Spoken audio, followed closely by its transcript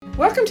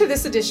Welcome to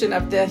this edition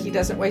of the He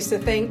Doesn't Waste a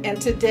Thing,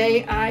 and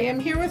today I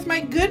am here with my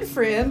good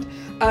friend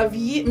of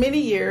many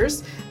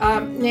years,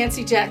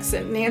 Nancy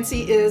Jackson.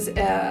 Nancy is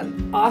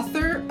an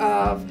author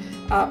of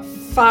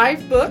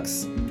 5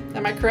 books.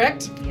 Am I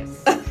correct?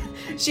 Yes.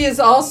 She is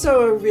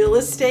also a real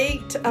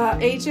estate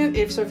agent.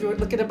 If you're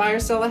looking to buy or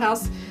sell a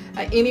house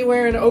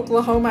anywhere in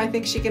Oklahoma, I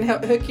think she can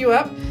help hook you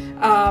up.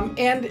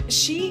 And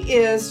she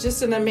is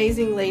just an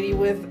amazing lady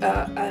with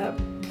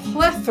a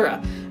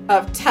plethora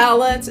of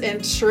talents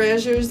and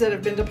treasures that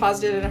have been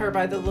deposited in her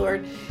by the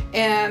Lord.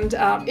 And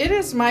it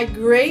is my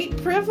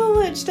great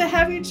privilege to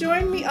have you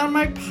join me on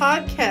my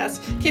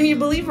podcast. Can you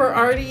believe we're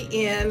already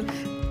in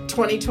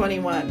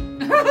 2021?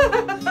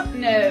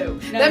 No.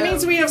 That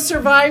means we have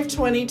survived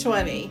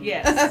 2020.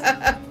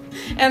 Yes.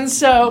 And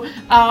so,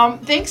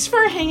 thanks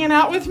for hanging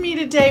out with me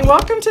today.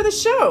 Welcome to the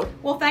show.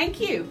 Well, thank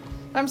you.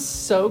 I'm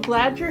so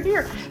glad you're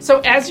here.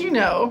 So, as you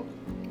know,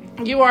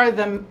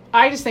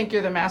 I just think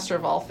you're the master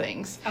of all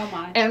things. Oh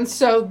my. And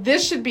so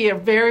this should be a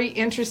very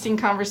interesting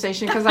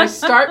conversation because I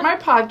start my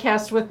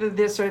podcast with the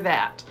this or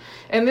that.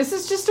 And this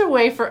is just a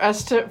way for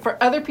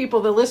other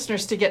people, the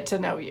listeners, to get to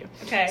know you.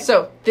 Okay.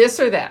 So, this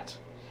or that.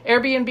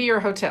 Airbnb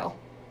or hotel?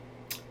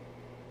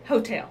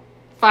 Hotel.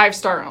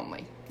 5-star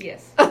only.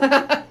 Yes.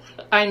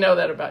 I know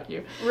that about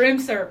you. Room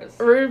service.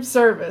 Room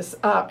service.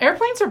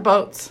 Airplanes or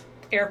boats?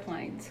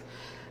 Airplanes.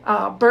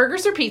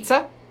 Burgers or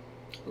pizza?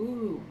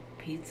 Ooh,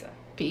 pizza.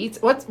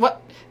 Pizza.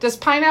 What does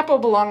pineapple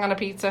belong on a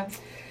pizza?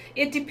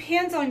 It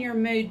depends on your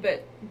mood,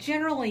 but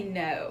generally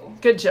no.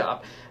 Good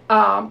job.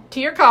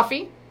 Tea or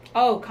coffee?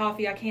 Oh,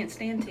 coffee. I can't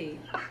stand tea.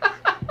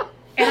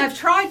 And I've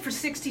tried for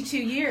 62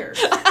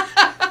 years.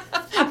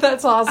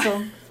 That's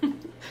awesome.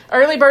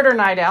 Early bird or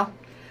night owl?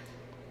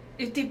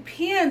 It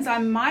depends.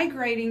 I'm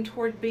migrating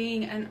toward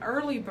being an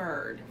early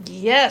bird.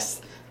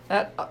 Yes.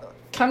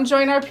 Come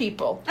join our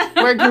people.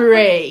 We're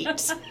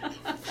great.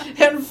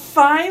 And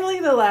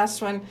finally, the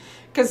last one,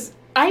 because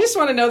I just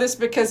want to know this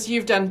because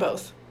you've done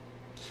both.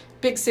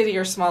 Big city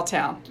or small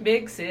town?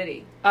 Big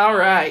city. All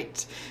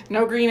right.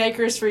 No green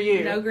acres for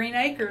you. No green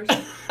acres.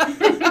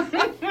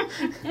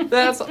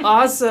 That's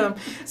awesome.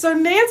 So,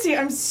 Nancy,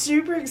 I'm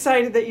super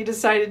excited that you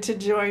decided to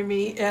join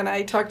me, and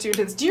I talked to you.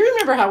 Do you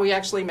remember how we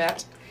actually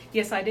met?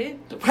 Yes, I did.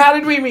 How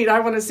did we meet? I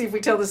want to see if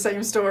we tell the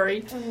same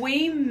story.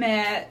 We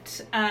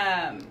met,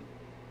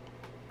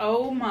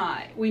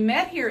 we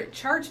met here at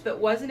church, but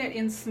wasn't it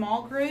in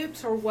small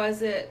groups, or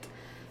was it,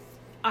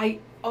 I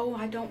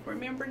don't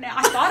remember now.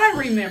 I thought I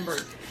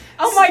remembered.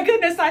 Oh my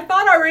goodness, I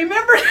thought I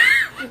remembered.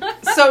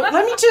 So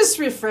let me just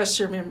refresh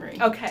your memory.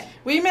 Okay.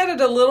 We met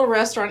at a little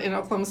restaurant in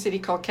Oklahoma City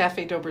called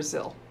Cafe do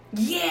Brasil.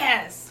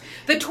 Yes,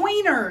 the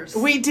Tweeners.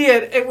 We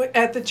did.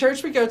 At the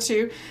church we go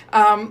to,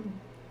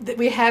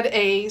 we had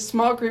a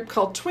small group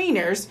called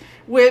Tweeners,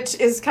 which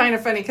is kind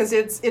of funny because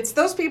it's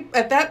those people.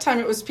 At that time,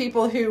 it was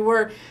people who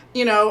were,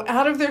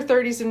 out of their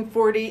 30s and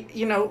 40,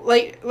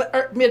 late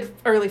or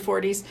early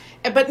 40s,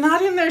 but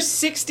not in their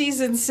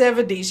 60s and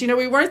 70s.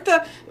 We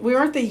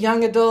weren't the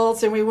young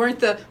adults, and we weren't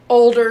the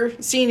older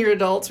senior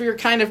adults. We were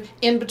kind of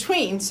in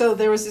between. So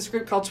there was this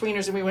group called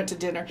Tweeners, and we went to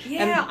dinner.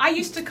 Yeah, I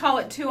used to call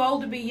it too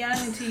old to be young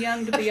and too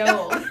young to be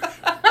old.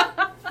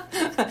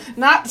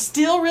 Not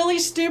still really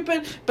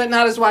stupid, but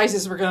not as wise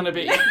as we're going to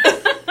be.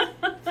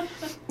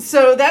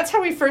 So that's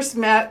how we first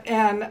met,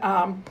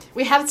 and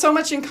we had so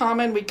much in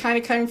common. We kind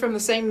of came from the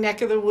same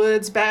neck of the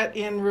woods back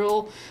in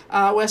rural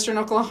western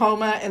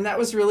Oklahoma, and that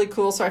was really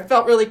cool. So I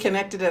felt really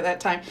connected at that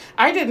time.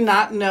 I did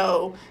not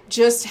know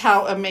just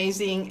how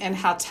amazing and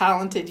how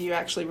talented you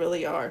actually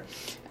really are.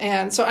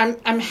 And so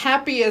I'm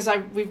happy as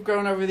we've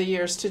grown over the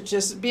years to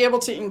just be able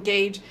to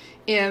engage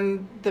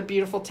in the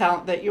beautiful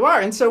talent that you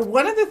are. And so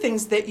one of the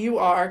things that you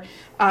are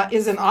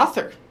is an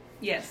author.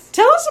 Yes.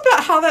 Tell us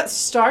about how that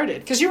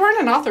started, because you weren't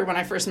an author when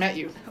I first met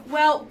you.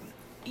 Well,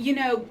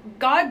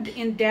 God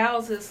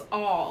endows us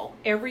all,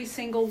 every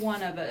single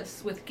one of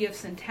us, with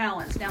gifts and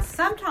talents. Now,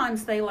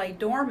 sometimes they lay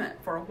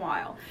dormant for a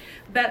while,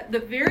 but the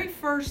very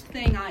first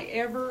thing I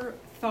ever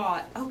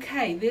thought,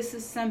 okay, this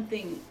is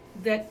something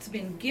that's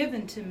been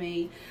given to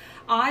me,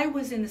 I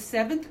was in the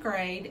 7th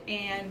grade,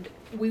 and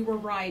we were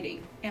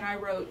writing, and I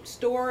wrote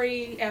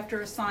story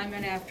after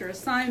assignment,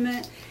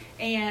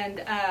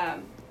 and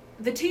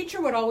the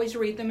teacher would always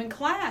read them in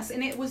class,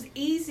 and it was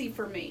easy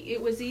for me.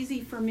 It was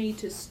easy for me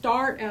to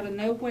start out of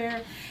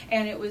nowhere,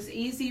 and it was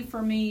easy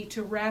for me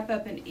to wrap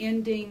up an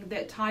ending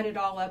that tied it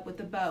all up with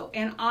a bow.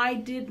 And I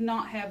did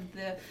not have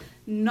the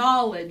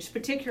knowledge,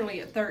 particularly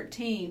at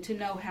 13, to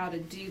know how to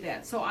do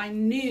that. So I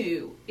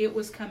knew it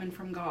was coming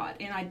from God,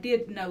 and I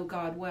did know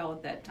God well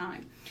at that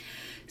time.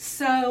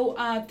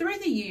 So through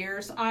the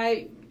years,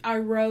 I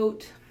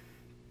wrote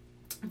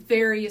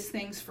various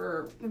things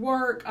for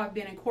work. I've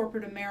been in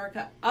corporate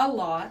America a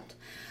lot.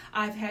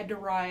 I've had to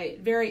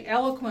write very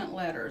eloquent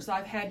letters.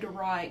 I've had to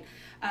write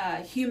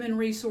human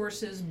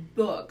resources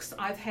books.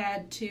 I've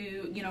had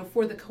to,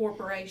 for the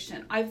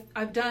corporation.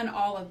 I've done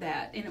all of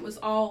that, and it was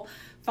all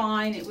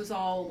fine. It was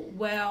all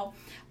well.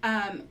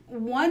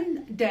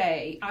 One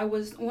day,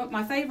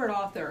 my favorite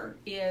author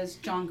is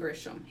John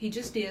Grisham. He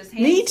just is.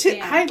 Me too.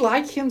 Down. I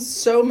like him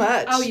so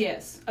much. Oh,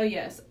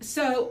 yes.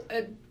 So,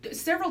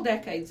 several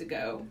decades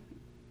ago,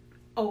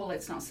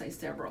 let's not say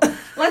several.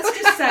 Let's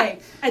just say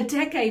a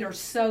decade or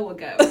so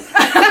ago.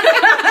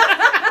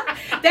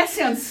 That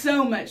sounds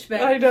so much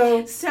better. I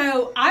know.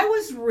 So I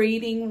was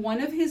reading one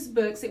of his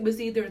books. It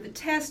was either The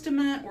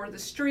Testament or The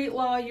Street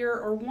Lawyer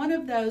or one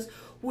of those,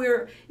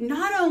 where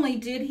not only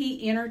did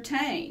he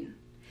entertain,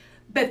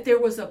 but there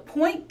was a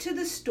point to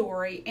the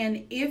story,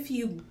 and if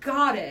you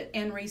got it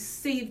and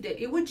received it,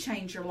 it would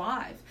change your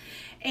life.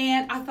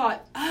 And I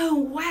thought, oh,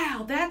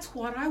 wow, that's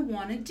what I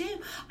want to do.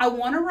 I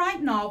want to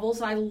write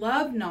novels. I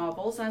love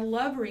novels. I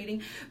love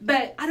reading.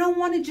 But I don't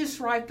want to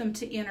just write them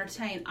to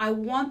entertain. I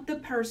want the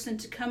person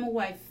to come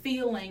away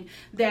feeling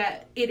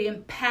that it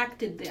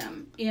impacted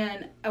them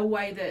in a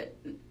way that,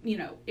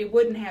 it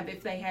wouldn't have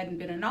if they hadn't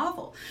been a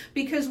novel.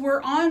 Because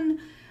we're on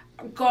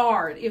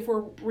guard if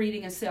we're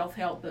reading a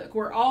self-help book.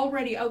 We're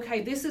already,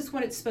 okay, this is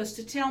what it's supposed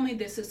to tell me,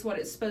 this is what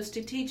it's supposed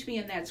to teach me,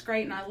 and that's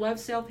great. And I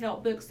love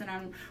self-help books, and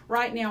I'm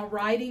right now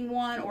writing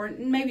one, or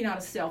maybe not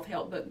a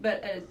self-help book,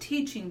 but a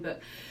teaching book.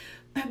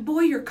 But boy,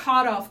 you're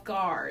caught off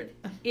guard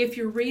if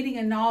you're reading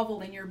a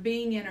novel and you're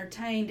being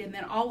entertained, and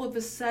then all of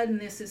a sudden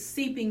this is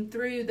seeping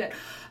through that,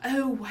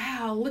 oh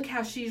wow, look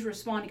how she's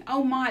responding.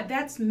 Oh my,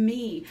 that's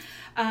me.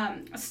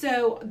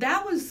 So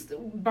that was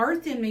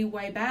birthed in me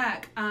way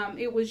back.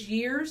 It was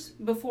years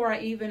before I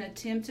even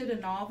attempted a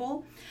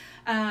novel.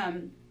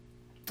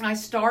 I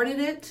started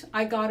it.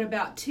 I got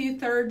about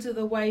 2/3 of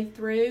the way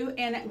through,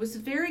 and it was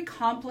very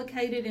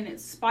complicated in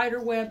its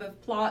spider web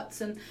of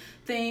plots and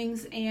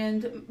things,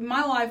 and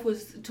my life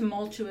was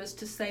tumultuous,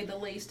 to say the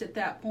least, at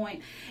that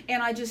point,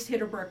 and I just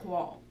hit a brick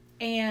wall.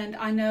 And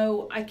I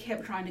know I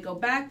kept trying to go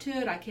back to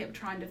it. I kept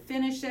trying to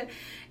finish it,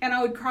 and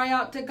I would cry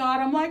out to God.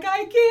 I'm like,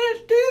 I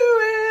can't do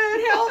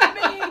it. Help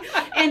me.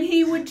 And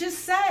he would just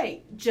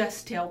say,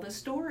 just tell the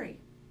story.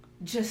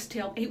 Just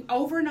tell,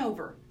 over and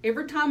over.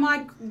 Every time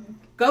I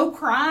go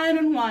crying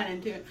and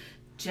whining to him,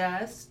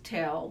 just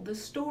tell the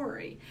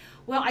story.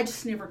 Well, I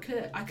just never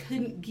could. I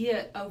couldn't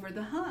get over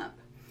the hump.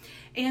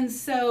 And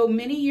so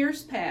many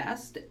years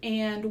passed,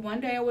 and one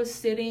day I was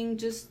sitting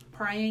just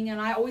praying,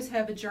 and I always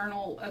have a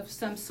journal of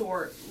some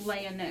sort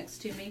laying next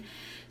to me.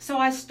 So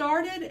I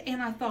started, and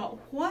I thought,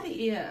 what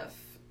if?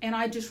 And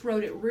I just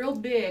wrote it real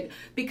big,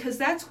 because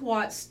that's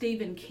what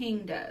Stephen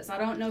King does. I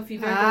don't know if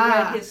you've ever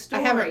read his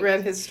story. I haven't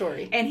read his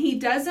story. And he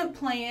doesn't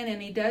plan, and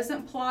he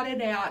doesn't plot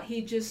it out.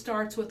 He just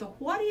starts with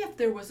what if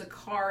there was a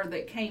car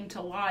that came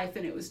to life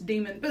and it was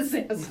demon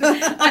possessed?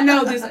 I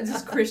know this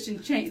is Christian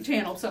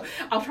channel, so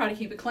I'll try to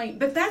keep it clean.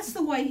 But that's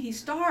the way he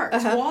starts.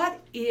 Uh-huh. What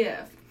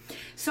if?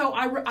 So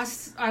I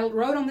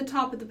wrote on the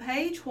top of the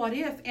page, what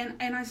if?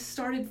 And I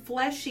started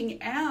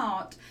fleshing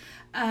out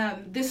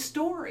this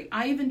story.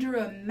 I even drew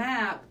a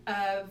map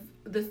of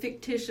the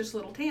fictitious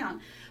little town,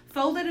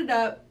 folded it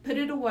up, put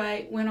it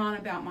away, went on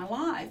about my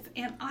life.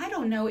 And I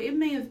don't know, it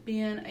may have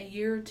been a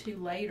year or two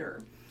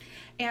later,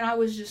 and I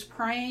was just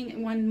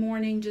praying one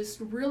morning, just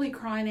really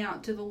crying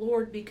out to the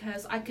Lord,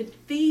 because I could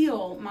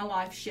feel my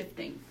life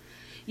shifting.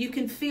 You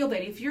can feel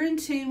that. If you're in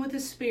tune with the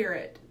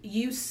Spirit,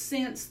 you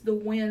sense the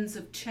winds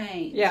of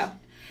change. Yeah.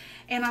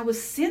 And I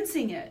was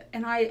sensing it.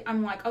 And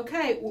I'm like,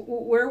 okay,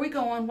 where are we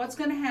going? What's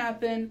going to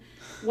happen?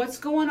 What's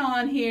going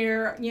on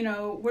here?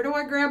 Where do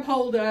I grab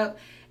hold of?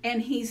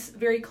 And he's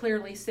very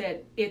clearly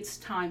said, it's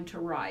time to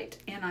write.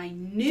 And I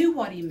knew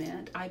what he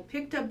meant. I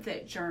picked up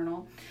that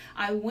journal.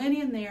 I went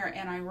in there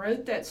and I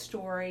wrote that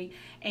story.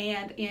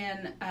 And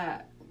in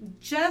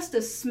just a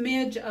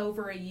smidge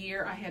over a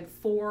year, I had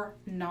 4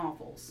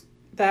 novels.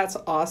 That's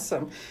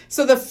awesome.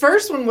 So the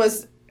first one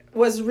was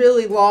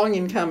really long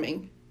in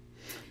coming.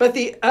 But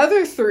the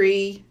other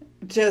 3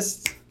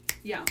 just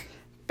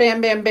bam,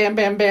 bam, bam,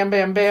 bam, bam,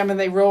 bam, bam, and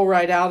they roll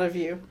right out of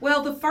you.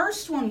 Well, the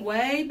first one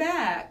way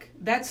back,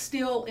 that's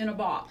still in a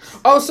box.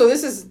 Oh, so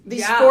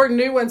these 4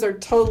 new ones are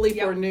totally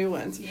 4 new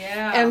ones.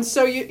 Yeah. And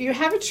so you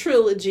have a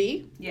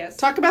trilogy. Yes.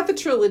 Talk about the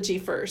trilogy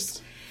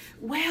first.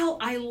 Well,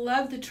 I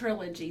love the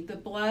trilogy, the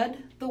blood,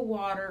 the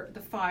water,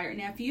 the fire.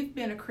 Now, if you've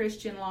been a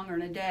Christian longer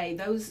than a day,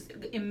 those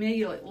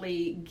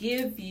immediately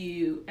give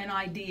you an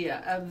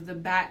idea of the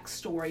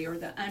backstory or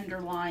the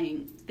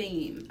underlying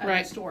theme of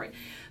the story.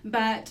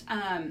 But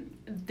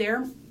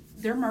they're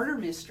murder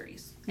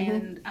mysteries,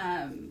 and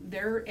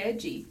they're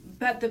edgy.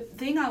 But the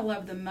thing I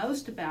love the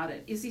most about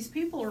it is these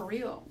people are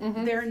real.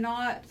 Mm-hmm. They're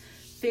not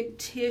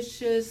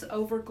fictitious,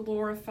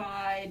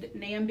 over-glorified,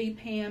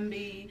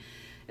 namby-pamby,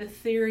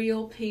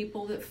 ethereal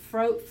people that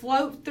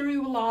float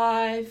through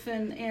life,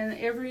 and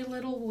every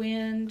little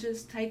wind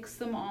just takes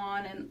them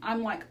on. And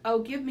I'm like, oh,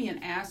 give me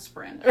an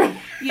aspirin.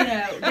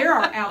 There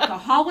are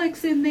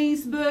alcoholics in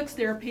these books.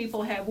 There are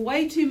people who have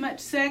way too much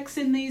sex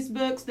in these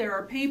books. There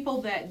are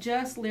people that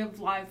just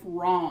live life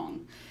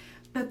wrong.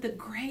 But the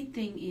great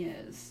thing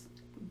is,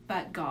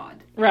 but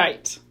God.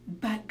 Right.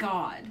 But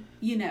God,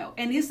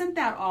 and isn't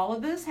that all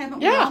of us? Haven't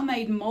we Yeah. all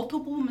made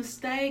multiple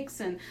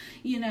mistakes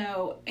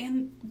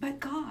but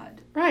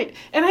God. Right.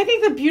 And I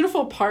think the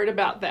beautiful part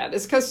about that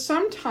is because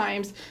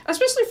sometimes,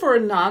 especially for a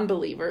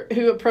non-believer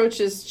who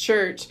approaches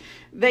church,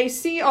 they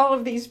see all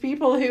of these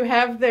people who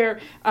have their,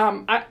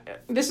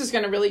 this is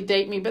going to really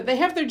date me, but they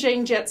have their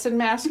Jane Jetson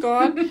mask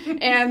on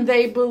and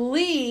they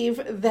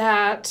believe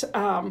that,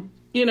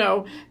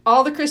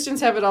 all the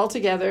Christians have it all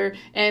together,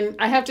 and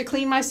I have to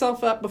clean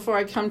myself up before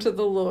I come to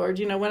the Lord.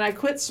 When I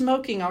quit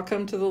smoking, I'll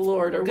come to the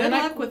Lord. Or Good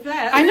luck with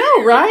that. I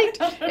know, right?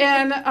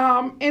 And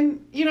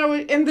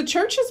the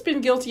church has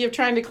been guilty of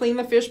trying to clean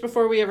the fish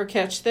before we ever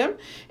catch them.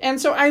 And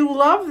so I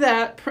love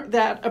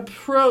that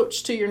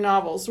approach to your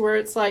novels, where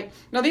it's like,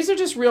 no, these are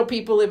just real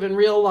people living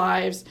real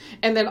lives,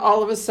 and then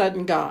all of a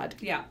sudden, God.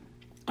 Yeah.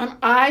 And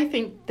I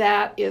think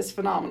that is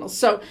phenomenal.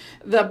 So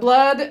the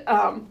blood,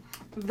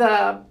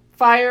 the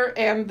fire,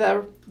 and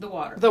the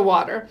water. The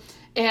water.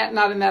 And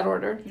not in that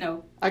order.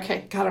 No.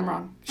 Okay, got them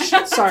wrong.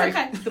 Sorry.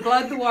 Okay. The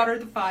blood, the water,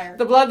 the fire.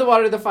 The blood, the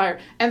water, the fire.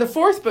 And the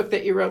fourth book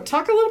that you wrote.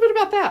 Talk a little bit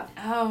about that.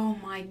 Oh,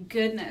 my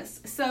goodness.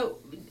 So,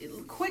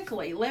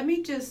 quickly, let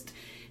me just,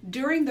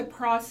 during the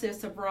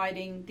process of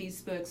writing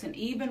these books, and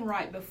even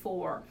right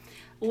before,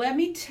 let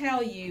me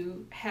tell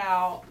you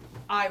how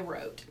I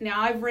wrote. Now,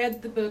 I've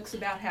read the books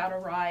about how to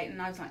write,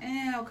 and I was like,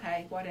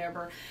 okay,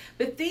 whatever.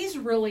 But these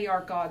really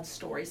are God's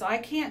stories. I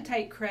can't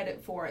take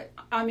credit for it.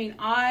 I mean,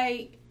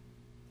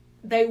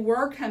 they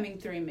were coming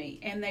through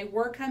me, and they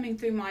were coming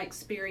through my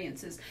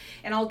experiences.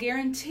 And I'll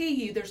guarantee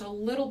you there's a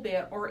little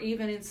bit, or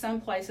even in some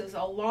places,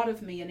 a lot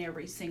of me in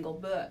every single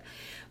book.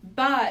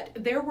 But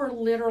there were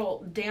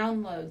literal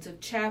downloads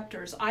of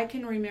chapters. I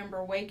can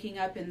remember waking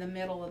up in the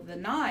middle of the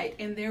night,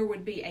 and there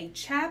would be a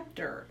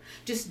chapter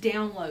just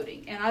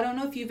downloading. And I don't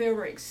know if you've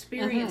ever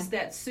experienced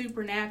that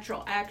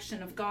supernatural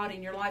action of God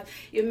in your life.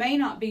 It may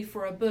not be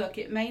for a book.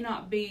 It may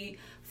not be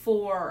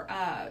for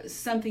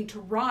something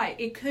to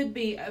write. It could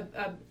be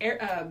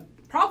a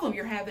problem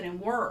you're having in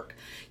work.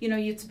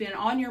 It's been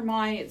on your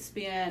mind, it's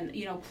been,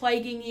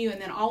 plaguing you,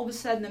 and then all of a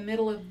sudden, in the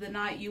middle of the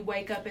night, you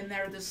wake up and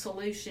there the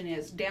solution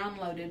is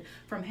downloaded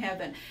from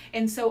heaven.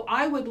 And so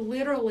I would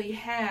literally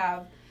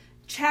have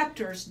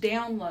chapters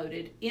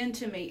downloaded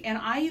into me, and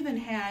I even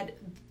had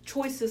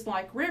Choices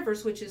Like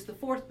Rivers, which is the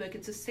fourth book.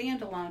 It's a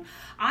standalone.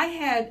 I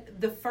had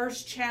the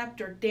first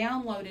chapter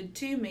downloaded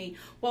to me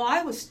while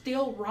I was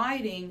still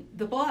writing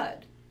The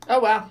Blood. Oh,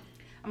 wow.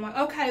 I'm like,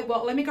 okay,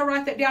 well, let me go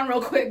write that down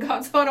real quick,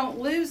 God, so I don't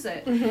lose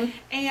it. Mm-hmm.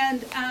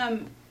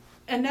 And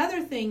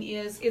another thing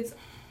is,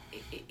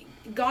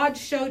 God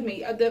showed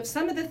me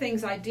some of the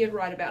things I did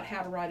write about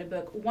how to write a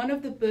book. One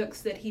of the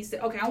books that he said,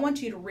 okay, I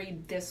want you to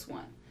read this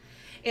one.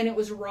 And it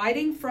was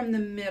Writing from the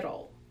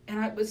Middle.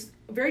 And it was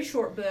a very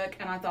short book,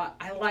 and I thought,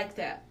 I like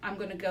that. I'm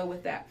going to go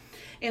with that.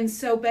 And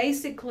so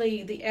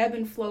basically, the ebb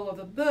and flow of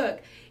a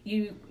book,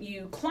 you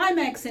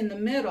climax in the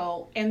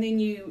middle, and then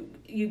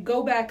you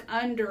go back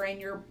under, and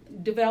you're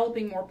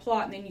developing more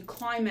plot, and then you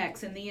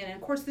climax in the end.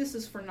 And of course, this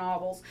is for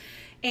novels.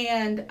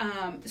 And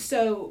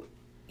so,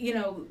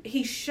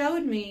 he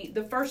showed me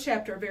the first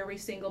chapter of every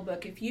single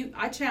book.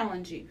 I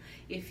challenge you,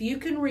 if you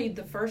can read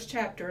the first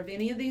chapter of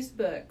any of these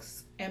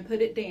books and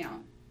put it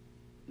down,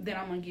 then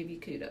I'm going to give you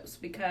kudos,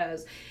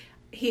 because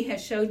he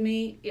has showed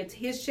me it's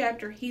his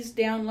chapter, he's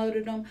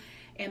downloaded them,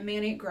 and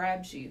man, it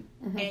grabs you,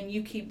 and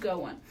you keep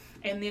going.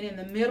 And then in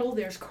the middle,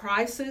 there's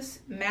crisis,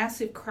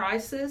 massive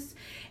crisis,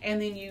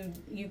 and then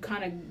you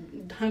kind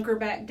of hunker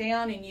back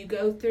down and you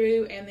go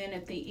through, and then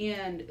at the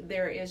end,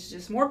 there is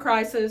just more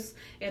crisis,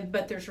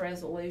 but there's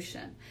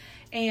resolution.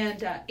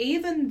 And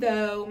even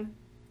though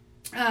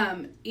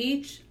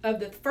each of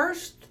the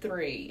first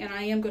three, and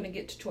I am going to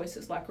get to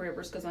Choices Like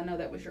Rivers because I know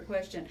that was your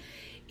question,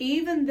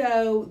 even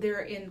though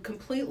they're in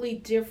completely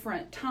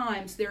different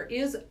times, there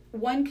is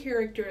one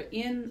character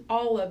in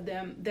all of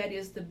them that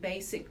is the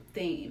basic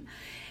theme.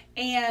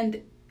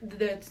 And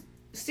the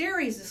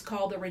series is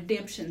called the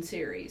Redemption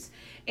Series.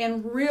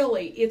 And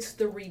really, it's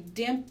the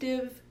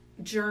redemptive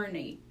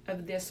journey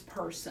of this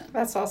person.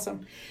 That's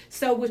awesome.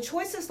 So with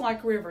Choices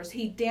Like Rivers,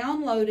 he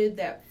downloaded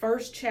that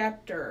first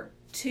chapter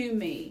to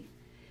me,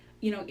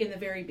 in the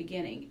very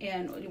beginning,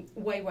 and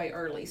way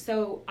early.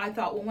 So I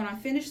thought, well, when I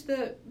finish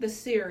the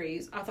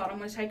series, I thought I'm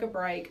going to take a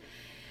break.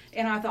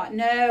 And I thought,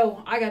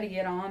 no, I got to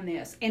get on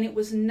this. And it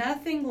was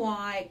nothing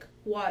like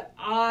what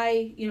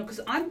because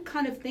I'm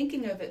kind of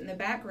thinking of it in the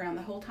background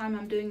the whole time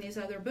I'm doing these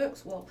other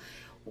books. Well,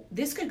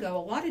 this could go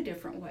a lot of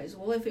different ways.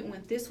 Well, if it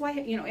went this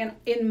way, and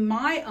in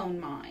my own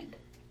mind,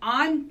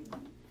 I'm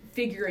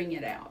figuring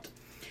it out.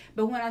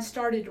 But when I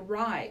started to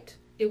write,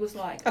 it was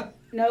like,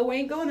 no, we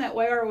ain't going that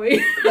way, are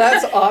we?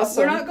 That's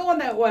awesome. We're not going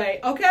that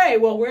way. Okay,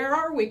 well, where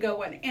are we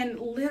going? And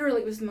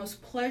literally, it was the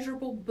most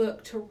pleasurable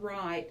book to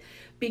write,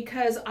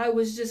 because I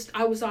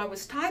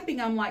was typing.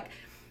 I'm like,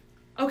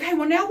 okay,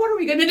 well, now what are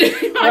we going to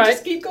do? I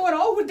just keep going,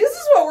 oh, this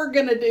is what we're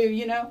going to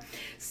do,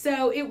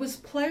 So it was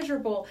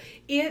pleasurable.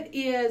 It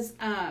is,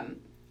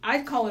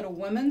 I'd call it a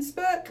woman's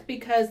book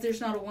because there's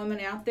not a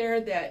woman out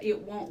there that it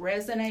won't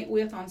resonate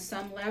with on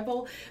some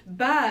level.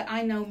 But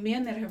I know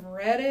men that have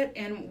read it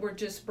and were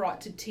just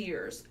brought to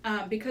tears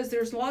because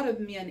there's a lot of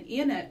men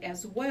in it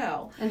as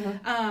well.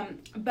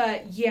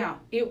 But yeah,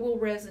 it will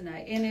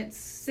resonate. And it's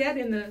set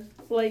in the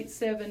late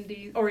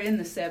 70s or in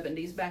the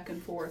 70s, back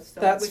and forth. So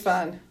That's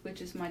fun.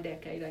 Which is my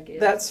decade, I guess.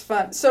 That's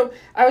fun. So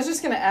I was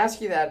just going to ask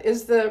you that.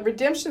 Is the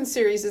Redemption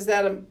series,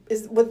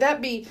 would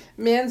that be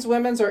men's,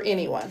 women's, or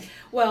anyone?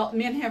 Well,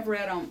 men have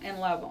read them and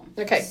love them.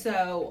 Okay.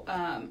 So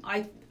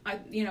I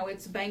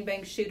it's bang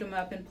bang shoot 'em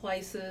up in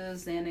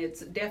places, and it's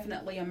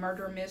definitely a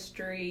murder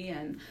mystery,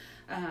 and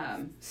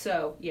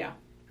so yeah.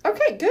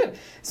 Okay, good.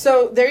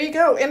 So there you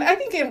go. And I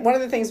think one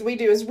of the things we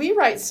do is we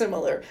write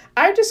similar.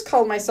 I just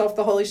call myself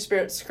the Holy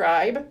Spirit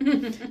scribe.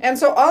 And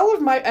so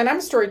and I'm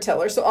a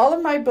storyteller, so all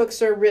of my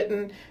books are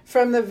written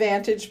from the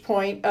vantage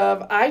point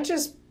of I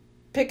just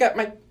pick up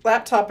my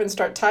laptop and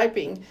start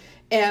typing,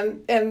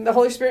 and the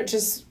Holy Spirit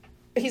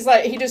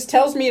he just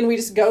tells me and we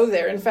just go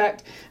there. In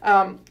fact,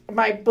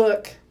 my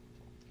book,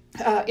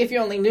 If You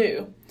Only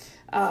Knew,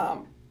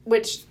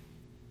 which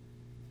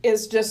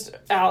is just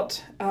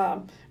out.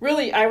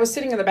 Really, I was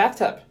sitting in the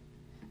bathtub.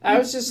 I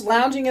was just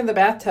lounging in the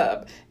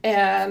bathtub.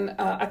 And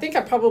I think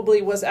I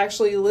probably was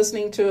actually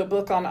listening to a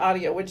book on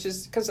audio, which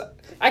is because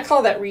I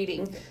call that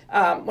reading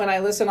when I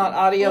listen on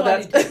audio.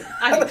 Well,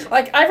 that's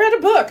like I read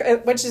a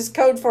book, which is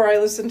code for I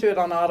listened to it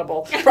on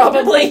Audible,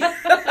 probably.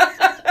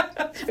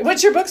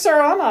 Which your books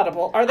are on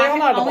Audible? Are they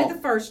on Audible? Only the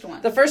first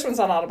one. The first one's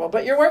on Audible,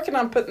 but you're working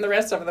on putting the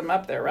rest of them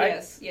up there,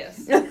 right?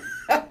 Yes.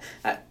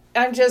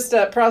 I'm just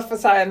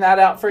prophesying that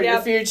out for your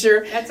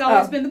future. That's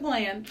always been the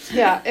plan.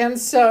 Yeah, and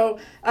so,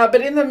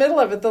 but in the middle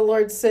of it, the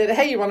Lord said,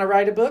 hey, you want to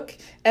write a book?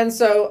 And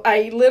so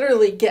I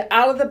literally get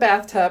out of the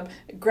bathtub,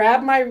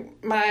 grab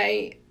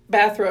my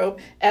bathrobe,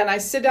 and I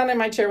sit down in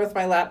my chair with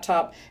my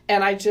laptop,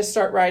 and I just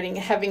start writing,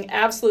 having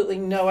absolutely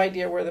no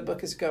idea where the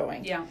book is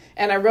going. Yeah.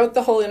 And I wrote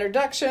the whole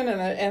introduction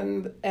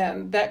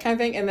and that kind of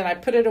thing, and then I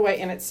put it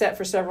away, and it sat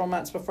for several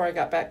months before I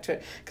got back to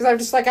it. Because I'm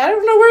just like, I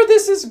don't know where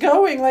this is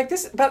going, like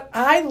this. But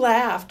I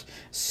laughed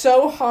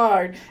so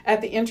hard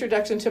at the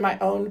introduction to my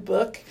own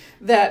book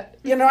that,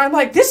 I'm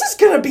like, this is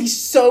going to be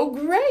so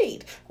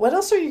great. What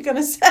else are you going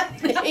to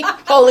say,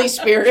 Holy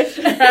Spirit,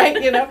 right?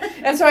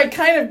 And so I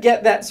kind of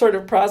get that sort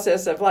of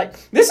process of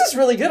like, this is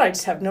really good. I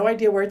just have no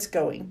idea where it's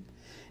going.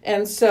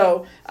 And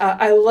so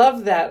I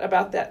love that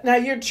about that. Now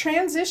you're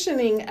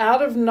transitioning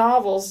out of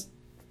novels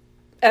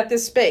at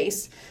this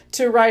space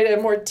to write a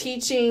more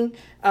teaching,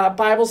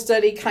 Bible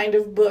study kind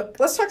of book.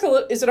 Let's talk a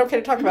little. Is it okay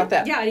to talk about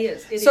that? Yeah, it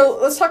is.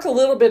 Let's talk a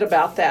little bit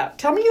about that.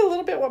 Tell me a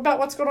little bit about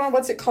what's going on.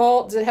 What's it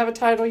called? Does it have a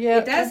title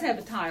yet? It does have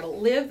a title.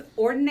 Live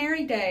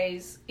Ordinary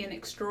Days in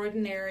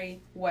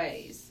Extraordinary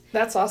Ways.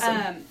 That's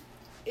awesome.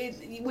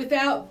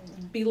 Without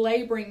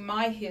belaboring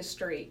my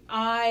history,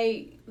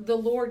 the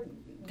Lord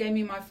gave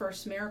me my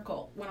first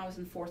miracle when I was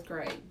in 4th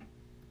grade.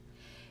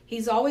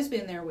 He's always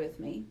been there with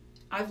me.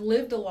 I've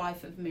lived a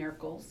life of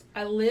miracles.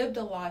 I lived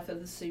a life of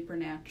the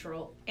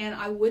supernatural, and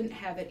I wouldn't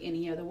have it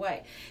any other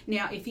way.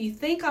 Now, if you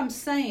think I'm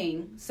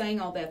saying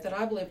all that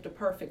I've lived a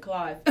perfect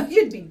life,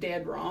 you'd be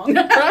dead wrong.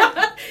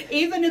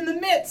 Even in the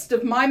midst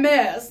of my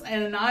mess,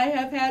 and I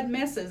have had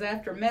messes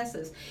after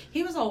messes,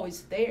 he was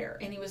always there,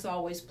 and he was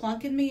always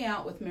plunking me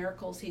out with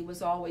miracles. He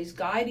was always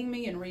guiding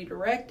me and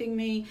redirecting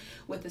me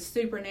with the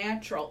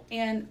supernatural,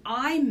 and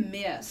I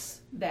miss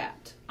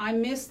that. I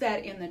miss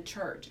that in the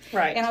church.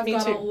 Right. And I've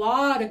got too. a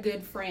lot of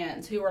good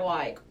friends who are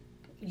like,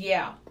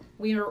 yeah,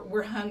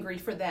 we're hungry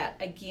for that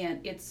again.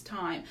 It's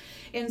time.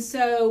 And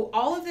so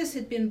all of this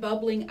had been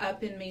bubbling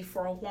up in me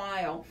for a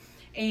while.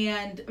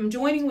 And I'm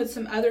joining with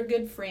some other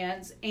good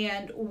friends,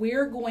 and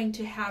we're going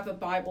to have a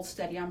Bible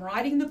study. I'm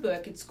writing the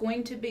book. It's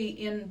going to be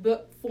in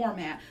book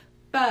format,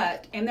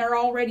 and there are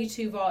already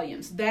 2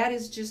 volumes. That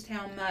is just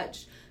how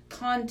much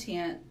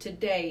content to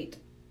date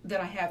that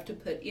I have to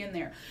put in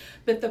there.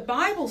 But the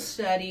Bible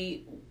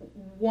study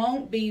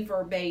won't be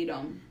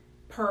verbatim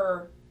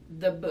per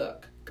the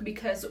book,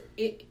 because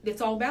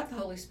it's all about the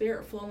Holy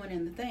Spirit flowing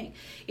in the thing.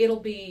 It'll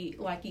be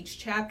like each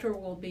chapter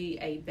will be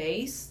a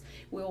base.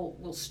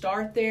 We'll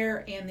start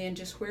there, and then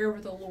just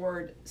wherever the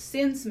Lord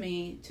sends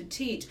me to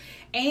teach.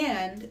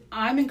 And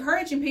I'm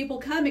encouraging people,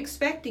 come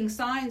expecting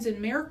signs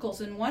and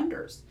miracles and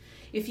wonders.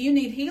 If you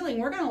need healing,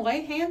 we're going to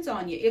lay hands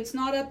on you. It's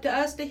not up to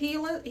us to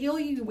heal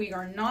you. We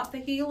are not the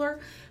healer,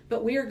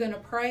 but we are going to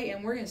pray,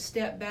 and we're going to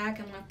step back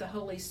and let the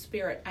Holy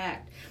Spirit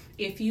act.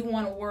 If you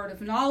want a word of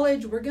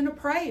knowledge, we're going to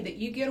pray that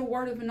you get a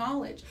word of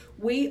knowledge.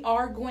 We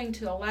are going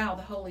to allow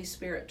the Holy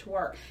Spirit to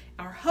work.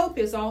 Our hope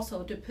is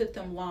also to put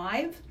them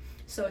live.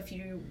 So if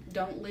you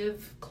don't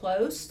live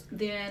close,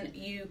 then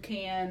you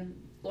can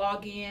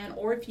log in,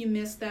 or if you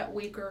miss that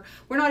week, or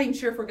we're not even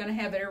sure if we're going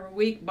to have it every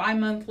week,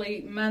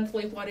 bi-monthly,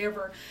 monthly,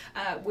 whatever.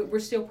 We're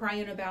still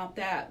praying about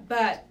that.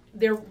 But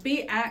there'll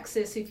be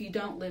access if you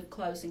don't live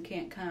close and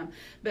can't come.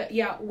 But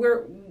yeah,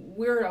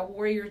 we're a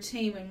warrior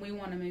team, and we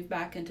want to move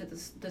back into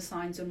the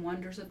signs and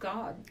wonders of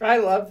God. I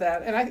love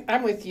that, and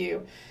I'm with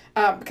you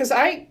because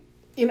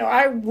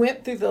I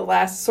went through the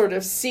last sort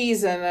of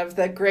season of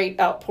the great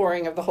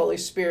outpouring of the Holy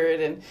Spirit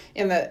and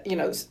in the,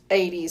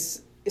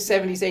 80s,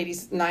 70s,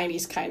 80s,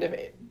 90s kind of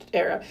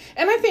era.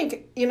 And I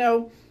think,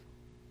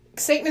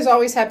 Satan is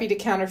always happy to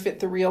counterfeit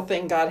the real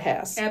thing God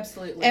has.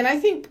 Absolutely. And I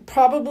think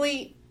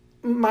probably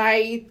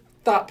my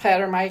thought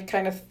pattern, my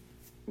kind of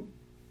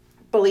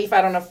belief,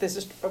 I don't know if this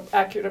is an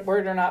accurate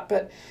word or not,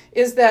 but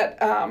is that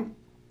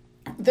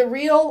the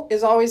real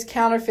is always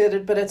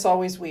counterfeited, but it's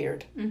always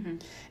weird. Mm-hmm.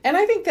 And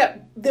I think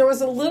that there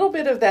was a little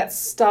bit of that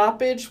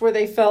stoppage where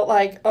they felt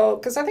like,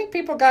 because I think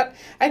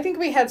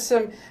we had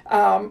some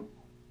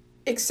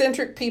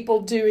eccentric people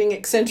doing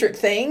eccentric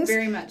things.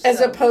 Very much as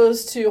so.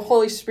 opposed to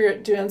Holy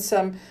Spirit doing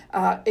some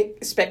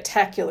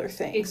spectacular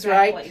things,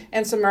 exactly. right?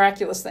 And some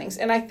miraculous things.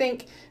 And I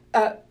think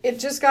it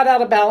just got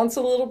out of balance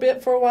a little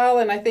bit for a while.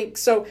 And I think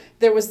so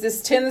there was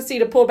this tendency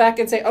to pull back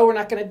and say, we're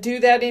not going to do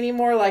that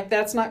anymore. Like,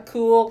 that's not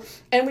cool.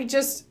 And we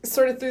just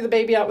sort of threw the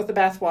baby out with the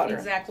bathwater.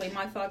 Exactly.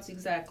 My thoughts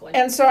exactly.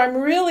 And so I'm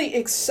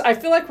really, I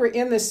feel like we're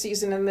in this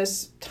season, in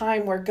this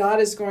time where God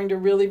is going to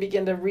really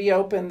begin to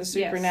reopen the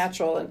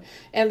supernatural. Yes.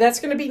 And that's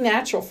going to be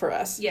natural for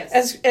us.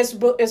 Yes.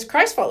 As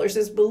Christ followers,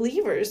 as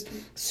believers,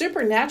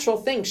 supernatural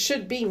things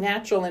should be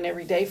natural and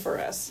everyday for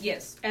us.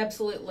 Yes,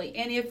 absolutely.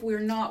 And if we're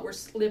not, we're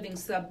living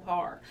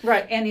subpar.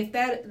 Right. And if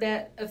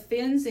that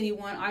offends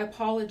anyone, I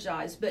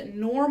apologize. But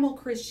normal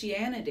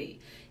Christianity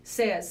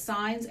says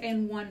signs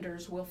and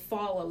wonders will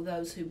follow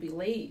those who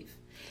believe.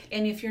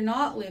 And if you're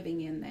not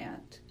living in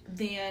that,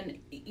 then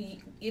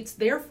it's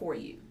there for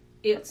you.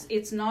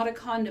 It's not a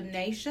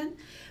condemnation,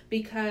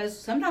 because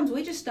sometimes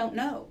we just don't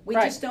know. We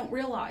right. just don't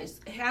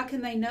realize. How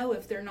can they know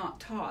if they're not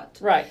taught?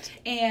 Right.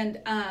 And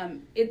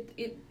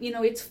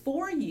it's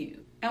for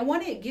you. I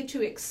want to get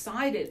you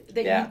excited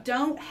that you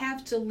don't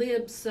have to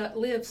live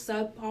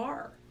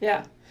subpar.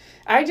 Yeah.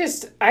 I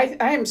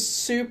am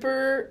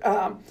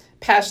super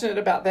passionate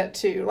about that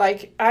too.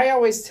 Like, I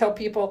always tell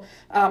people,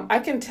 I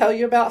can tell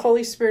you about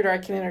Holy Spirit, or I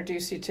can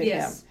introduce you to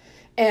him.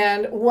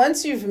 And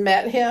once you've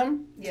met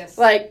him,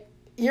 like,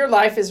 your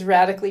life is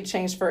radically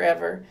changed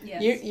forever.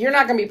 Yes. You're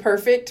not going to be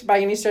perfect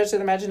by any stretch of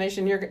the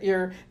imagination.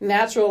 Your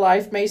natural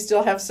life may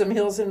still have some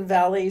hills and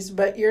valleys,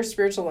 but your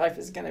spiritual life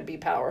is going to be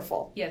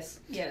powerful. Yes,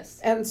 yes.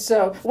 And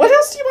so, what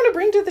else do you want to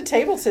bring to the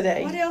table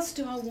today? What else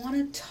do I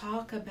want to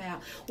talk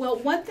about? Well,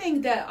 one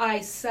thing that I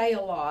say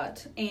a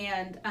lot,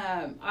 and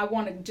I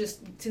want to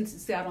just, since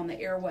it's out on the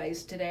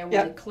airways today, I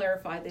want to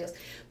clarify this.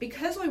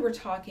 Because we were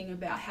talking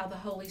about how the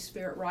Holy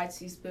Spirit writes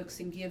these books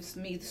and gives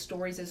me the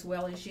stories as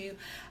well as you,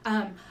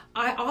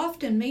 I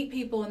often meet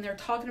people and they're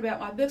talking about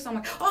my books. I'm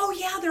like, oh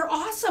yeah, they're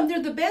awesome.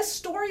 They're the best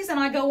stories. And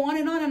I go on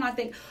and I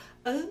think,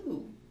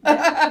 oh,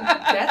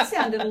 that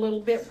sounded a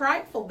little bit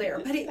prideful there.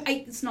 But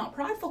it's not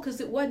prideful,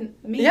 because it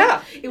wasn't me.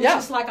 Yeah. It was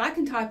just like, I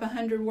can type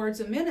 100 words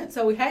a minute.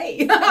 So,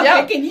 hey,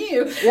 I'm picking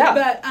you. Yeah.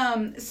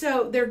 But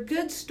so they're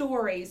good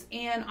stories.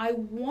 And I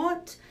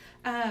want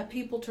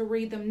people to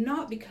read them,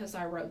 not because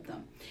I wrote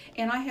them.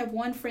 And I have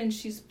one friend,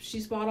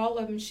 she's bought all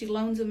of them. She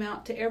loans them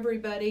out to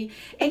everybody.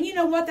 And you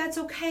know what? That's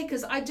okay,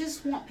 because I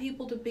just want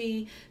people to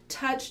be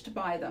touched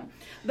by them.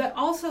 But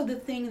also the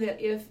thing that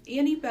if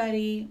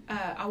anybody,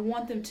 I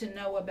want them to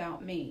know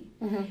about me,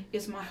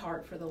 is my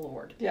heart for the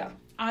Lord. Yeah.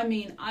 I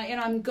mean,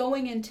 I'm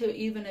going into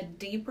even a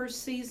deeper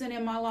season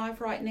in my life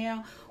right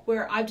now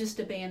where I've just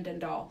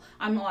abandoned all.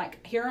 I'm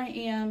like, here I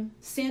am,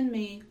 send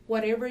me,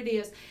 whatever it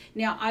is.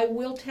 Now, I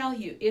will tell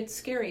you, it's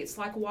scary. It's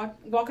like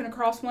walking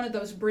across one of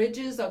those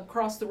bridges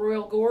across the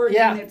Royal Gorge,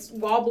 and it's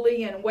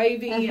wobbly and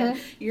wavy, and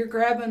you're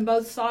grabbing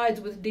both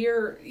sides with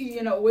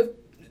with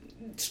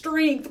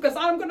strength, because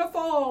I'm going to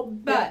fall,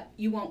 but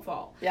you won't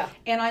fall. Yeah.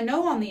 And I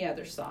know on the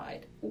other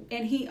side,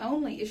 and he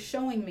only is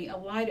showing me a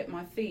light at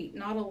my feet,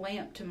 not a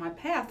lamp to my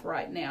path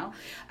right now.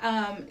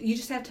 You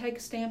just have to take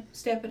a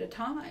step at a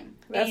time.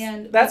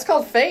 That's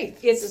called faith.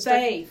 It's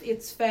faith.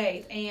 It's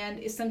faith.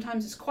 And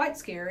sometimes it's quite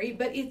scary,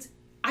 but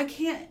I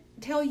can't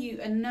tell you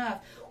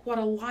enough what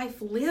a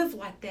life lived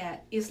like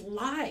that is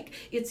like.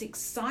 It's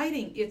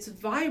exciting, it's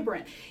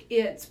vibrant,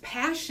 it's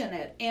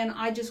passionate, and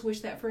I just wish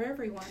that for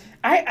everyone.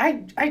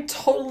 I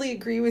totally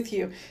agree with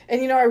you.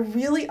 And I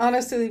really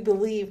honestly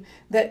believe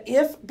that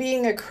if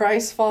being a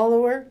Christ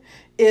follower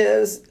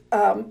is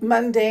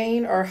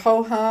mundane or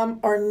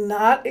ho-hum or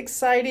not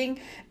exciting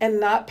and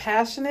not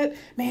passionate,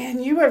 man,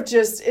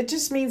 it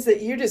just means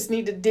that you just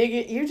need to dig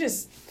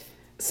it.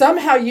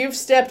 Somehow you've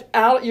stepped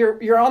out,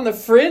 you're on the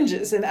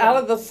fringes and out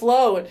of the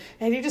flow,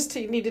 and you just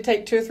need to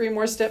take 2 or 3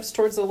 more steps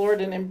towards the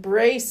Lord and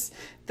embrace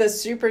the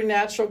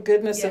supernatural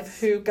goodness of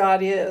who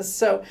God is.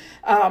 So,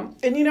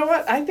 and you know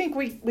what? I think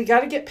we got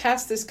to get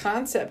past this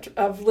concept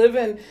of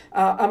living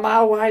a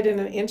mile wide and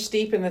an inch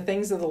deep in the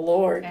things of the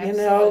Lord.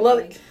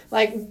 Absolutely.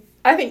 Like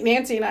I think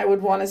Nancy and I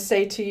would want to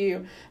say to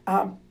you,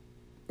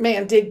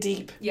 man, dig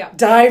deep. Yeah.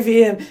 Dive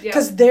in.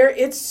 Because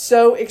it's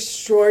so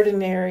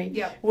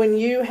extraordinary when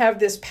you have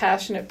this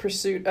passionate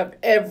pursuit of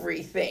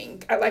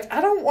everything.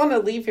 I don't want to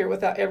leave here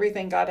without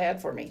everything God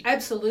had for me.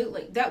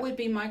 Absolutely. That would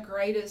be my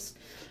greatest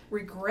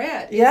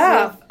regret.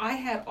 Yeah. Is if I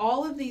had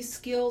all of these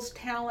skills,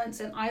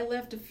 talents, and I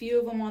left a few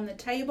of them on the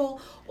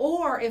table,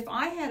 or if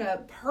I had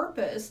a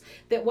purpose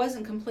that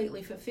wasn't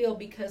completely fulfilled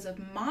because of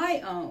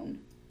my own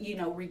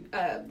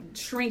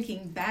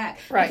shrinking back.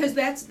 Right. Because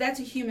that's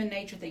a human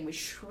nature thing. We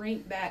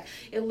shrink back.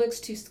 It looks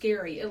too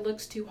scary. It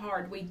looks too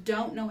hard. We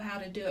don't know how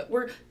to do it.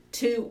 We're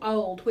too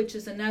old, which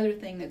is another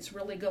thing that's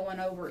really going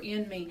over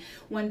in me.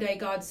 One day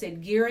God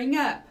said, gearing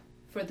up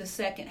for the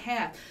second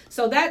half.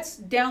 So that's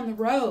down the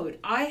road.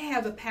 I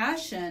have a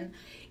passion.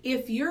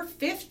 If you're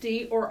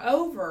 50 or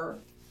over,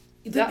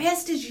 the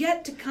best is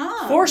yet to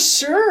come. For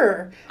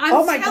sure.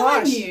 I'm my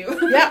telling gosh.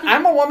 you. Yeah,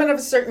 I'm a woman of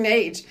a certain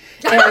age.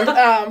 And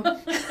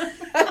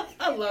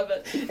I love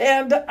it.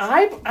 And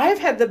I've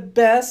had the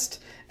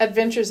best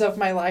adventures of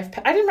my life.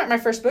 I didn't write my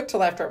first book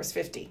till after I was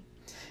 50.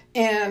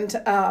 And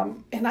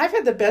I've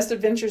had the best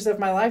adventures of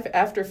my life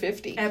after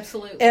 50.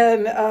 Absolutely.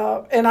 And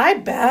I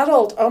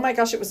battled. Oh my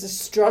gosh, it was a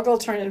struggle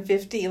turning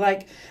 50.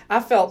 Like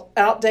I felt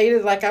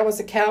outdated, like I was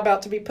a cow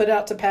about to be put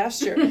out to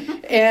pasture.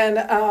 and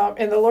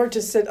the Lord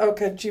just said, "Oh,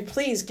 could you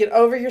please get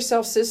over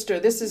yourself, sister?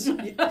 This is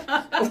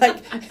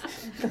like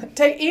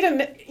eat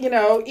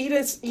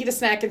a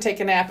snack and take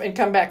a nap and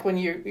come back when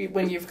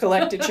you've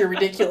collected your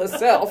ridiculous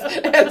self."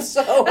 And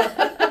so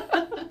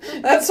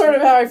that's sort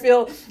of how I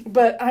feel.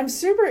 But I'm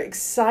super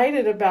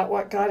excited about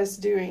what God is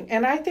doing.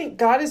 And I think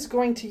God is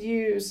going to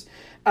use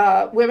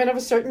women of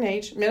a certain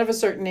age, men of a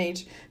certain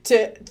age,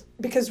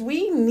 because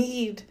we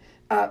need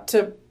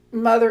to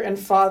mother and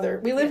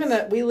father. We live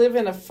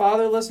in a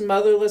fatherless,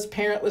 motherless,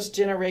 parentless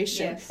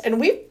generation. Yes.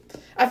 And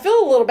I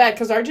feel a little bad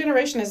because our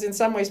generation has in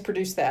some ways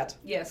produced that.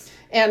 Yes.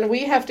 And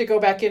we have to go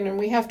back in and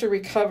we have to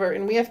recover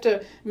and we have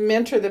to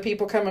mentor the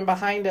people coming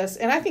behind us.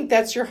 And I think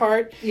that's your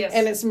heart. Yes.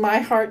 And it's my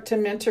heart to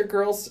mentor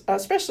girls,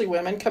 especially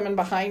women, coming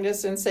behind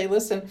us and say,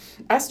 listen,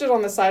 I stood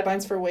on the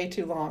sidelines for way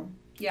too long.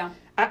 Yeah.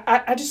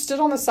 I just stood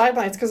on the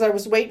sidelines because I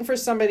was waiting for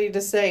somebody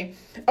to say,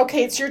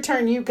 okay, it's your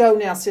turn. You go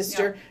now,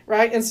 sister. Yeah.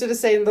 Right? Instead of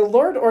saying, the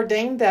Lord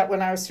ordained that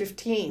when I was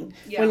 15.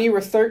 Yeah. When you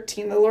were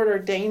 13, the Lord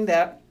ordained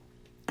that.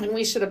 And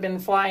we should have been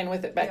flying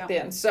with it back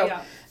then. So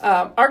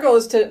our goal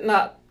is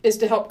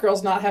to help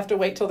girls not have to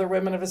wait till they're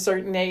women of a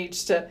certain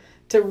age to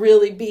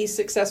really be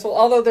successful.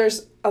 Although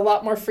there's a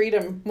lot more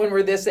freedom when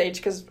we're this age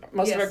because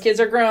most of our kids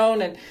are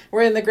grown and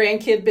we're in the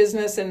grandkid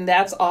business, and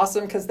that's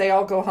awesome because they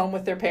all go home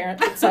with their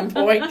parents at some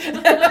point.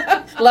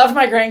 Love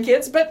my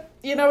grandkids, but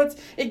we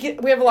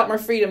have a lot more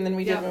freedom than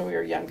we did when we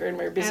were younger and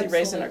we were busy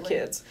raising our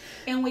kids.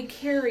 And we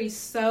carry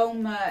so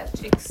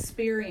much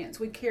experience.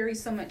 We carry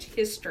so much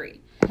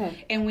history. Mm-hmm.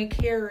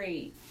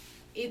 And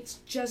it's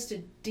just a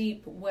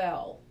deep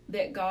well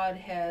that God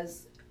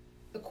has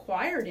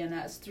acquired in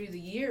us through the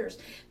years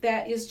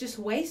that is just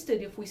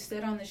wasted if we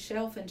sit on the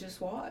shelf and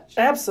just watch.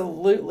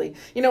 Absolutely.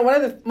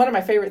 One of my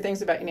favorite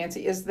things about you,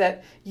 Nancy, is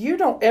that you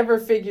don't ever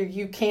figure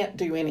you can't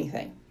do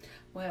anything.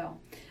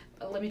 Well,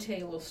 let me tell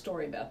you a little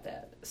story about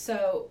that.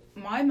 So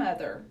my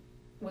mother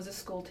was a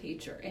school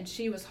teacher, and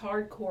she was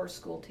hardcore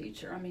school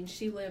teacher. I mean,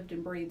 she lived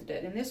and breathed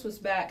it. And this was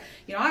back,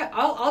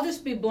 I'll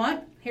just be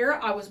blunt here.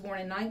 I was born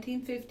in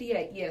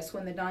 1958. Yes,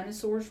 when the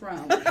dinosaurs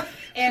roamed.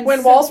 And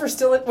when phones were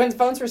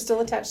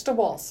still attached to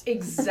walls.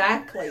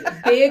 Exactly,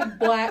 a big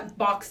black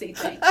boxy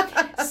thing.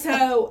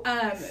 So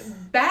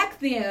back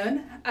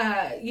then,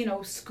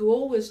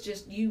 school was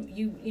just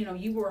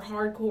you were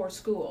hardcore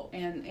school,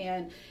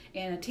 and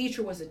a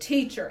teacher was a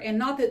teacher, and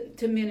not that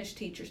to diminish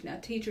teachers. Now,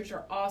 teachers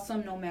are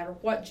awesome no matter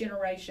what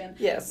generation.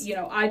 Yes.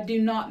 I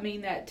do not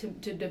mean that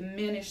to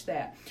diminish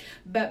that.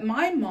 But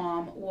my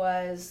mom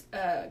was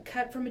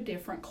cut from a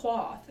different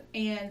cloth.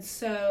 And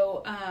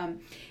so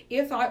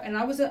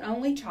I was an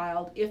only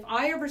child, if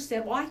I ever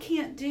said, well, I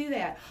can't do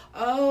that,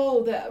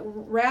 the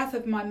wrath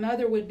of my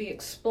mother would be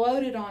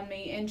exploded on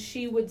me, and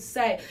she would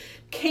say,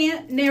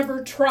 can't,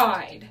 never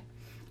tried.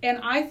 And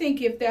I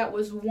think if that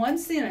was one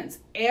sentence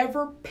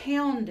ever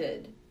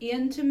pounded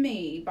into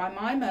me by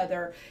my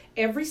mother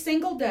every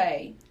single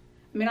day,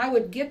 I mean, I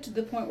would get to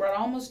the point where I'd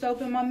almost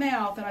open my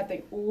mouth and I'd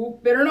think, ooh,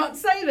 better not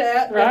say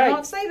that. Right. Better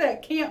not say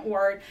that can't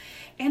word.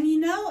 And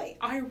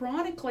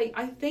ironically,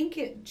 I think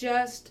it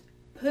just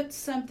put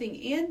something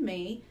in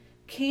me,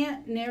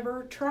 can't,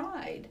 never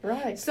tried.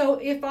 Right. So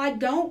if I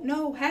don't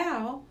know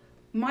how,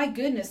 my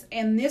goodness,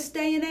 in this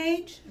day and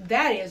age,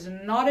 that is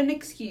not an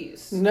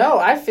excuse. No,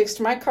 I fixed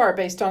my car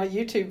based on a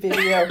YouTube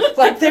video.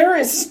 Like, there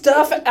is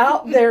stuff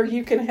out there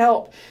you can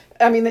help.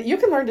 I mean, that you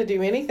can learn to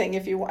do anything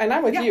if you want. And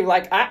I'm with you.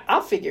 Like,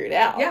 I'll figure it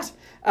out.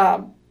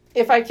 Yeah.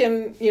 If I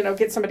can,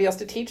 get somebody else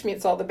to teach me,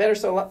 it's all the better.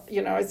 So,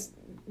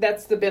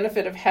 that's the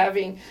benefit of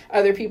having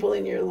other people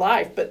in your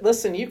life. But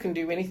listen, you can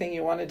do anything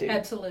you want to do.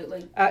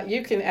 Absolutely.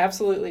 You can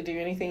absolutely do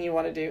anything you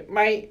want to do.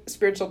 My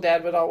spiritual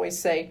dad would always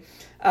say,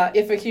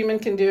 if a human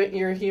can do it,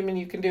 you're a human,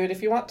 you can do it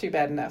if you want to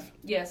bad enough.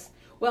 Yes.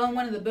 Well, in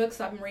one of the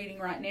books I'm reading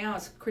right now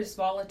is Chris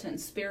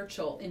Volaton's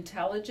Spiritual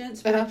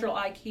Intelligence, Spiritual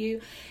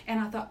IQ. And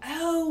I thought,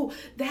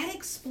 that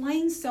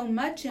explains so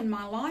much in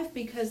my life,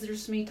 because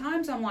there's so many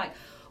times I'm like,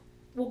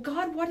 well,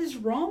 God, what is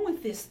wrong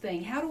with this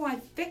thing? How do I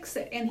fix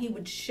it? And he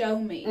would show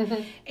me.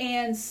 Mm-hmm.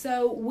 And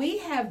so we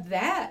have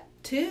that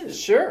too.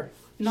 Sure.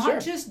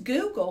 Not just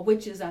Google,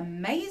 which is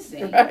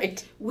amazing.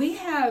 Right. We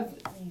have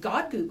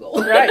God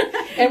Google. Right.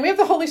 And we have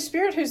the Holy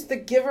Spirit who's the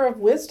giver of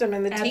wisdom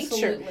and the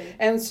teacher. Absolutely.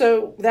 And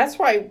so that's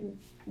why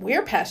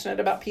we're passionate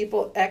about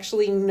people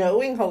actually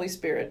knowing Holy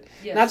Spirit,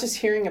 Yes. not just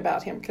hearing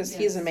about him, because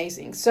he's Yes.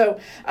 amazing. So,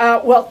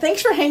 well,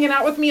 thanks for hanging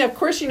out with me. Of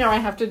course, I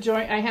have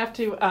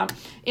to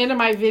end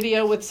my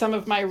video with some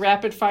of my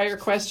rapid fire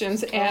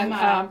questions.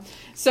 And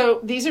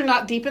so these are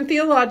not deep and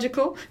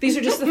theological. These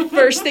are just the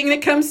first thing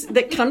that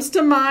comes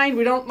to mind.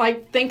 We don't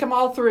think them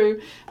all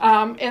through.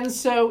 And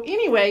so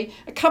anyway,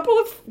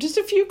 just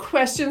a few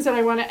questions that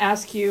I want to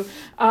ask you.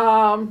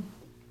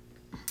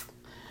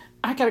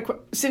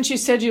 Since you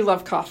said you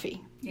love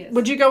coffee. Yes.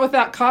 Would you go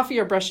without coffee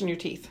or brushing your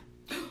teeth?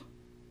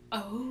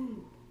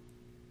 Oh.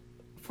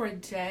 For a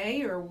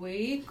day or a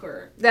week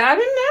or... I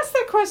didn't ask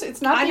that question.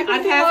 It's not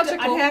even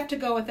theological. I'd have to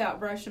go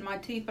without brushing my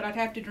teeth, but I'd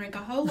have to drink a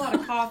whole lot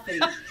of coffee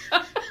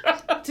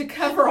to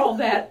cover all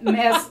that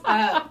mess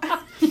up.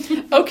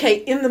 Okay,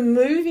 in the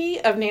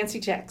movie of Nancy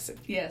Jackson,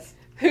 Yes.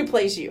 who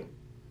plays you?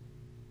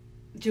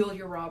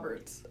 Julia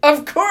Roberts.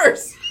 Of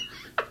course.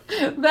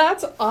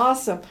 That's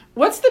awesome.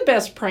 What's the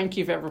best prank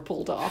you've ever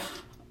pulled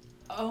off?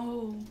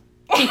 Oh.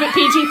 Keep it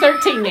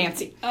PG-13,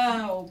 Nancy.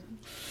 Oh.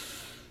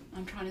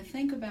 I'm trying to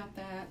think about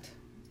that.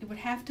 It would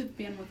have to have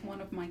been with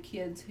one of my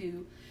kids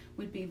who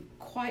would be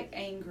quite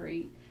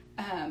angry.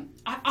 I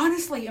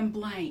honestly am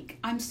blank.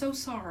 I'm so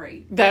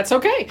sorry. That's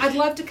okay. I'd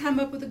love to come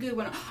up with a good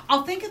one.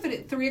 I'll think of it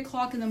at 3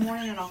 o'clock in the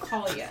morning and I'll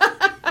call you.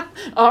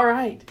 All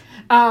right.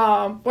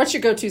 What's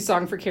your go-to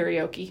song for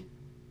karaoke?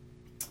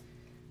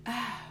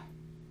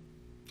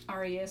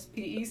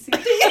 R-E-S-P-E-C-T.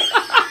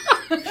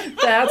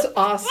 That's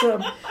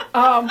awesome.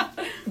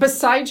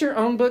 Besides your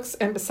own books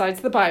and besides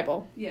the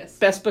Bible, Yes.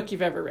 best book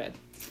you've ever read?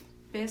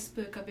 Best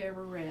book I've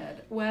ever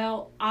read.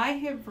 Well, I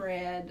have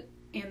read,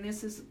 and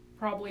this is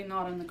probably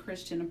not on the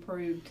Christian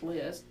approved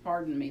list,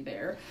 pardon me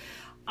there.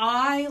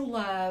 I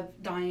love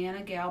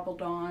Diana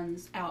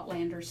Gabaldon's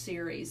Outlander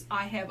series.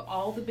 I have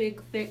all the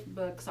big, thick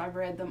books. I've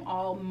read them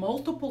all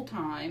multiple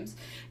times.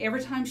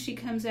 Every time she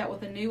comes out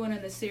with a new one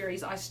in the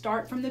series, I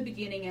start from the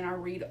beginning and I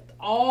read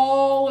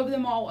all of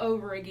them all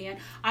over again.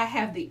 I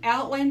have the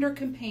Outlander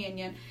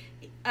Companion.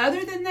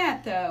 Other than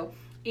that, though,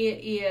 it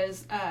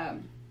is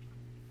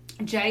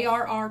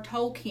J.R.R.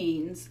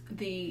 Tolkien's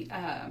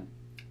I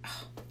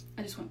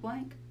just went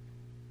blank.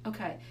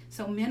 Okay,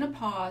 so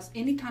menopause,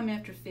 anytime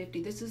after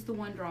 50, this is the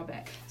one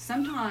drawback.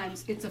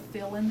 Sometimes it's a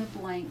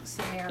fill-in-the-blank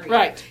scenario.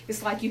 Right.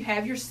 It's like you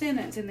have your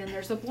sentence and then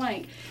there's a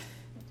blank.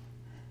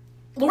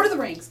 Lord of the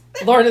Rings.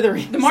 Lord of the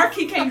Rings. The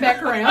marquee came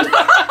back around.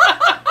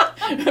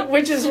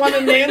 Which is one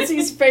of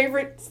Nancy's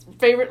favorite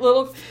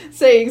little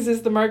sayings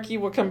is the marquee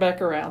will come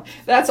back around.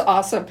 That's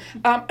awesome.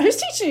 Who's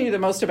teaching you the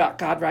most about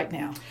God right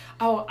now?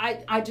 Oh,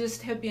 I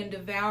just have been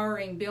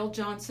devouring Bill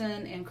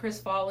Johnson and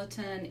Chris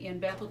Volaton in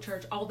Bethel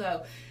Church,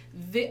 although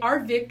our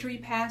victory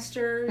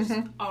pastors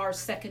are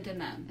second to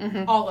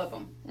none. All of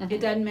them. It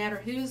doesn't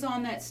matter who's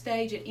on that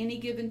stage at any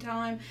given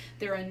time.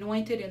 They're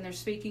anointed and they're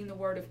speaking the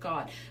word of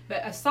God.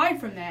 But aside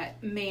from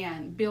that,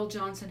 man, Bill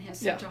Johnson has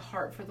such a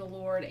heart for the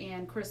Lord,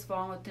 and Chris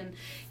Volaton,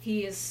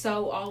 he is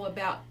so all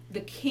about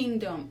the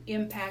kingdom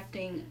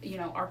impacting,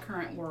 our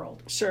current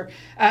world. Sure.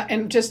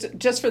 And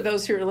just for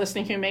those who are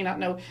listening who may not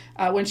know,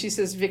 when she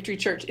says Victory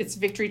Church, it's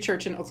Victory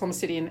Church in Oklahoma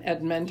City and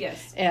Edmond.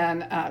 Yes.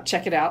 And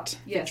check it out.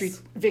 Yes.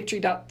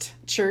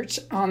 Victory.church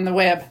on the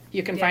web.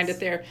 You can find it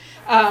there.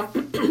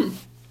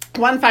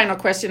 One final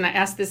question. I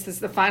ask this is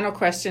the final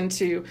question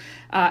to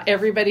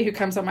everybody who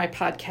comes on my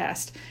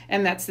podcast.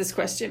 And that's this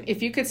question.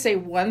 If you could say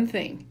one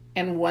thing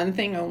and one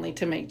thing only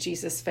to make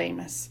Jesus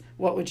famous,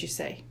 what would you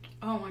say?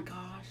 Oh my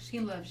gosh, he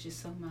loves you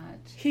so much.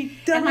 He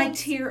does. And I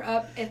tear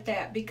up at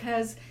that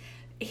because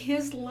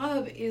his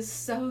love is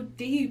so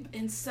deep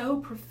and so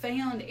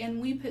profound, and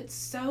we put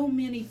so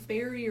many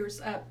barriers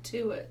up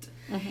to it.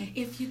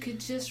 If you could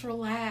just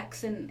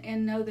relax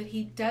and know that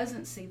he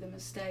doesn't see the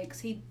mistakes,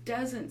 he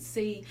doesn't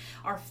see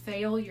our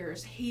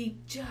failures, he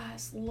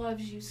just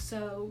loves you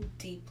so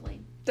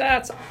deeply.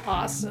 That's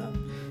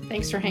awesome.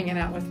 Thanks for hanging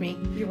out with me.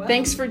 You're welcome.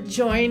 Thanks for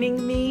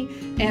joining me.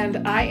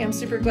 And I am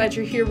super glad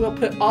you're here. We'll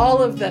put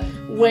all of the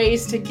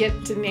ways to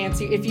get to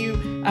Nancy. If you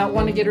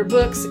want to get her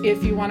books,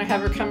 if you want to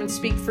have her come and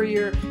speak for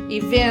your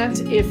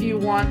event, if you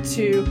want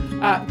to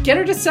get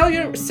her to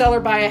sell her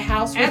buy a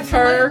house with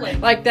Absolutely. her.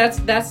 Like that's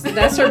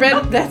her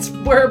bed. That's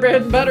where her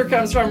bread and butter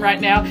comes from right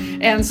now.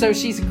 And so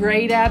she's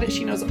great at it.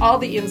 She knows all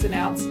the ins and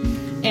outs.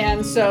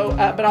 And so,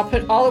 but I'll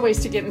put all the ways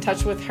to get in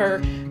touch with her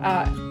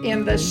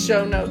in the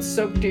show notes,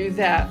 so do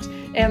that.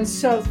 And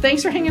so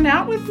thanks for hanging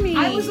out with me.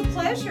 It was a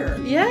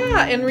pleasure.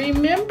 Yeah, and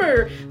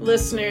remember,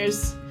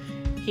 listeners,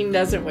 he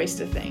doesn't waste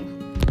a thing.